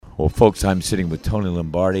Well, folks, I'm sitting with Tony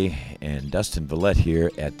Lombardi and Dustin Villette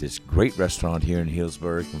here at this great restaurant here in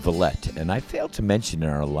Healdsburg, Villette. And I failed to mention in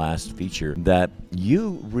our last feature that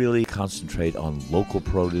you really concentrate on local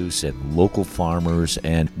produce and local farmers,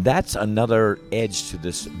 and that's another edge to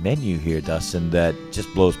this menu here, Dustin, that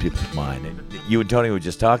just blows people's mind. And you and Tony were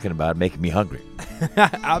just talking about making me hungry.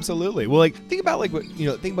 Absolutely. Well, think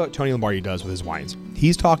about Tony Lombardi does with his wines.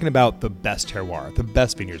 He's talking about the best terroir, the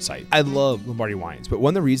best vineyard site. I love Lombardi wines, but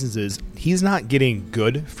one of the reasons is he's not getting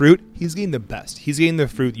good fruit. He's getting the best. He's getting the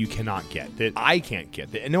fruit you cannot get, that I can't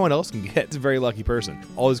get, that no one else can get. It's a very lucky person.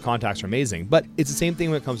 All his contacts are amazing, but it's the same thing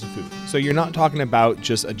when it comes to food. So you're not talking about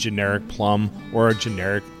just a generic plum or a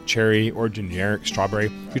generic cherry or generic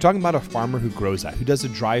strawberry. You're talking about a farmer who grows that, who does a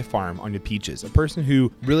dry farm on the peaches, a person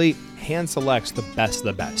who really hand selects the best of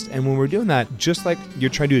the best. And when we're doing that, just like you're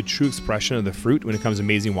trying to do a true expression of the fruit when it comes to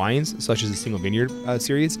amazing wines, such as the Single Vineyard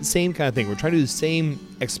series, same kind of thing. We're trying to do the same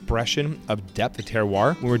expression of depth of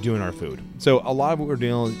terroir when we're doing our food. So a lot of what we're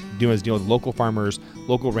doing is dealing with local farmers,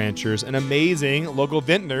 local ranchers, and amazing local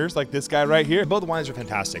vintners like this guy right here. Both wines are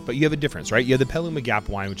fantastic, but you have a difference, right? You have the Petaluma Gap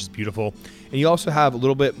wine, which is beautiful, and you also have a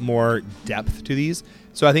little bit more depth to these.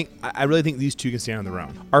 So I really think these two can stand on their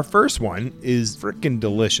own. Our first one is freaking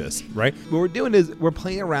delicious, right? What we're doing is we're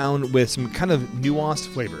playing around with some kind of nuanced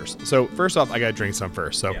flavors. So first off, I gotta drink some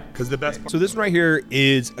first. So this one right here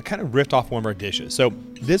is a kind of ripped off one of our dishes. So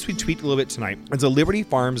this we tweaked a little bit tonight. It's a Liberty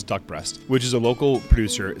Farms duck breast, which is a local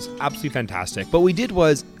producer. It's absolutely fantastic. But what we did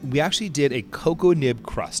was we actually did a cocoa nib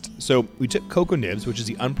crust. So we took cocoa nibs, which is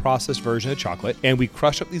the unprocessed version of chocolate, and we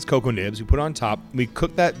crushed up these cocoa nibs. We put it on top. We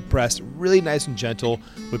cooked that breast really nice and gentle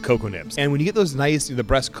with cocoa nibs. And when you get those nice, the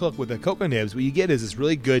breast cooked with the cocoa nibs, what you get is this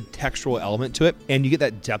really good textural element to it, and you get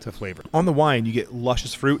that depth of flavor. On the wine, you get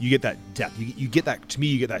luscious fruit, you get that depth. You get that, to me,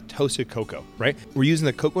 you get that toasted cocoa, right? We're using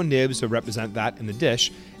the cocoa nibs to represent that in the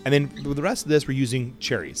dish. And then with the rest of this, we're using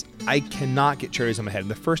cherries. I cannot get cherries on my head. And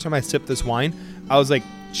the first time I sipped this wine, I was like,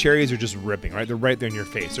 cherries are just ripping, right? They're right there in your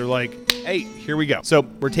face. They're like, hey, here we go. So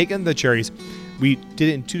we're taking the cherries. We did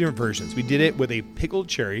it in two different versions. We did it with a pickled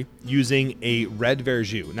cherry using a red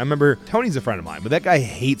verjus. Now remember, Tony's a friend of mine, but that guy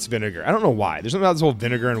hates vinegar. I don't know why. There's something about this whole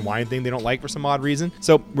vinegar and wine thing they don't like for some odd reason.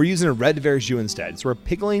 So we're using a red verjus instead. So we're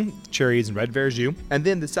pickling cherries in red verjus. And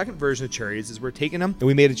then the second version of cherries is we're taking them and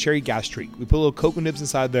we made a cherry gastrique. We put a little cocoa nibs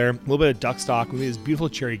inside there, a little bit of duck stock. We made this beautiful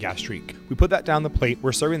cherry gastrique. We put that down the plate.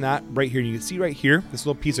 We're serving that right here. And you can see right here, this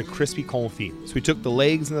little piece of crispy confit. So we took the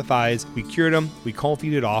legs and the thighs, we cured them, we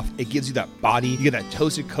confit it off. It gives you that body. You get that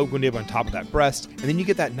toasted cocoa nib on top of that breast, and then you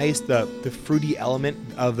get that nice the fruity element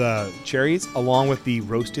of the cherries along with the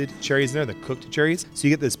roasted cherries in there, the cooked cherries. So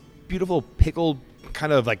you get this beautiful pickled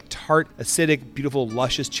kind of like tart, acidic, beautiful,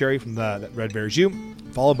 luscious cherry from the red verjus,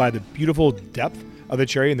 followed by the beautiful depth of the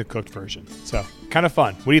cherry in the cooked version. So kind of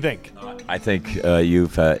fun. What do you think? I think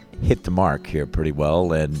you've hit the mark here pretty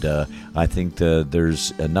well, and I think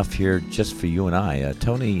there's enough here just for you and I.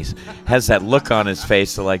 Tony has that look on his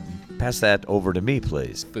face to pass that over to me,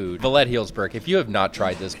 please. Food. Villette Healdsburg. If you have not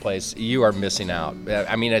tried this place, you are missing out.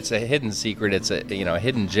 I mean, it's a hidden secret. It's a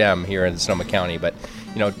hidden gem here in Sonoma County. But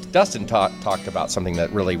Dustin talked about something that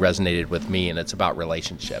really resonated with me, and it's about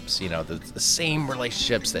relationships. The same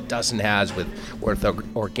relationships that Dustin has with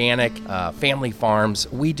organic family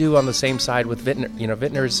farms. We do on the same side with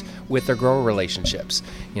vintners with their grower relationships.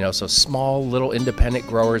 So small little independent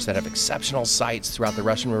growers that have exceptional sites throughout the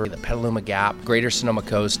Russian River, the Petaluma Gap, Greater Sonoma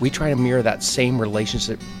Coast. We try to mirror that same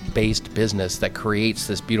relationship-based business that creates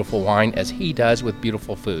this beautiful wine as he does with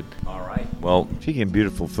beautiful food. All right. Well, speaking of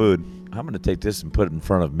beautiful food, I'm going to take this and put it in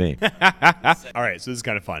front of me. All right, so this is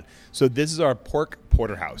kind of fun. So this is our pork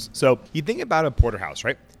porterhouse. So you think about a porterhouse,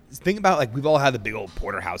 right? Think about we've all had the big old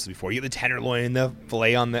porterhouses before. You get the tenderloin, the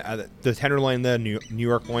filet on the tenderloin, the New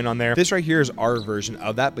York loin on there. This right here is our version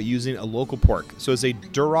of that, but using a local pork. So it's a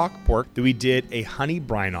Duroc pork that we did a honey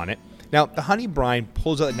brine on it. Now, the honey brine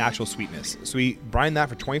pulls out the natural sweetness. So we brine that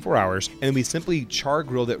for 24 hours, and then we simply char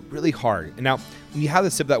grilled it really hard. And now, when you have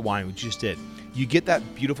the sip of that wine, which you just did, you get that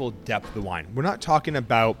beautiful depth of the wine. We're not talking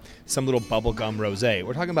about some little bubblegum rosé.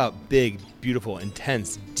 We're talking about big, beautiful,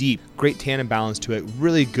 intense, deep, great tannin balance to it,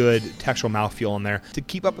 really good textural mouthfeel in there. To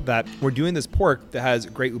keep up with that, we're doing this pork that has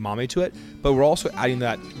great umami to it, but we're also adding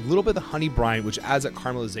that little bit of the honey brine, which adds that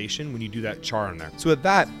caramelization when you do that char in there. So with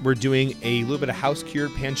that, we're doing a little bit of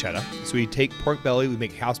house-cured pancetta. So we take pork belly, we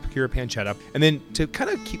make house-cured pancetta, and then to kind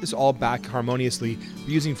of keep this all back harmoniously,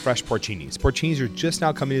 we're using fresh porcinis. Porcinis are just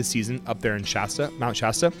now coming into season up there in Mount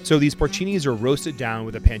Shasta. So these porcinis are roasted down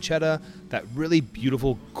with a pancetta, that really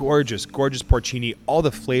beautiful, gorgeous gorgeous porcini, all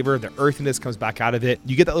the flavor, the earthiness comes back out of it.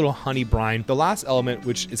 You get that little honey brine. The last element,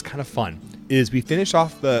 which is kind of fun, is we finish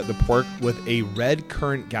off the pork with a red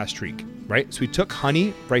currant gastrique. Right? So we took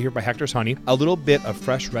honey right here by Hector's Honey, a little bit of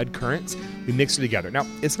fresh red currants. We mixed it together. Now,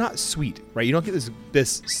 it's not sweet, right? You don't get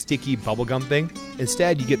this sticky bubblegum thing.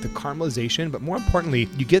 Instead, you get the caramelization, but more importantly,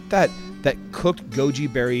 you get that cooked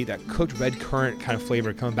goji berry, that cooked red currant kind of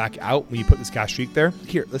flavor coming back out when you put this gastrique there.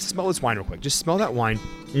 Here, let's smell this wine real quick. Just smell that wine.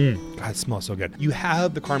 God, it smells so good. You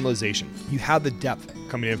have the caramelization. You have the depth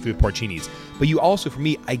coming in through the porcinis. But you also, for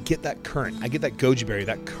me, I get that currant. I get that goji berry,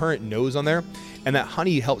 that currant nose on there. And that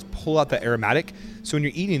honey helps pull out the aromatic. So when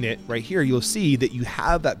you're eating it right here, you'll see that you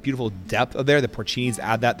have that beautiful depth of there. The porcinis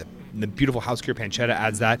add that. The beautiful house cured pancetta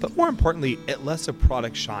adds that. But more importantly, it lets the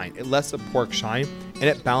product shine. It lets the pork shine, and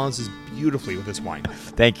it balances beautifully with this wine.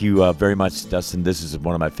 Thank you very much, Dustin. This is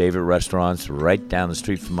one of my favorite restaurants right down the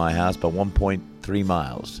street from my house, about 1.3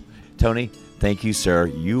 miles. Tony, thank you, sir.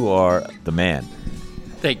 You are the man.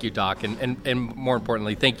 Thank you, Doc, and more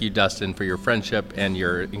importantly, thank you, Dustin, for your friendship and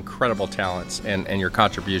your incredible talents and your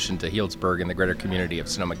contribution to Healdsburg and the greater community of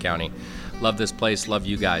Sonoma County. Love this place. Love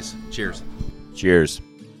you guys. Cheers. Cheers.